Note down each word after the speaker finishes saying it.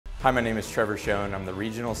Hi, my name is Trevor Schoen. I'm the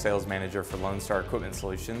Regional Sales Manager for Lonestar Equipment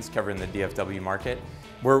Solutions, covering the DFW market.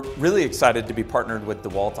 We're really excited to be partnered with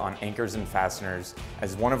DeWalt on anchors and fasteners,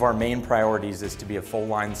 as one of our main priorities is to be a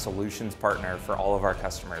full-line solutions partner for all of our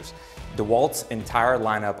customers. DeWalt's entire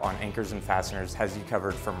lineup on anchors and fasteners has you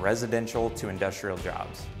covered from residential to industrial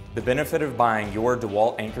jobs. The benefit of buying your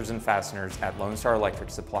DeWalt anchors and fasteners at Lonestar Electric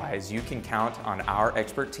Supply is you can count on our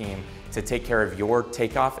expert team to take care of your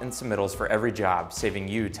takeoff and submittals for every job, saving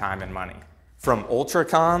you time and money. From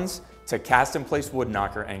Ultracons to cast-in-place wood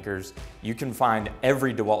knocker anchors, you can find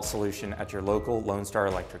every DeWalt solution at your local Lonestar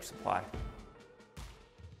Electric Supply.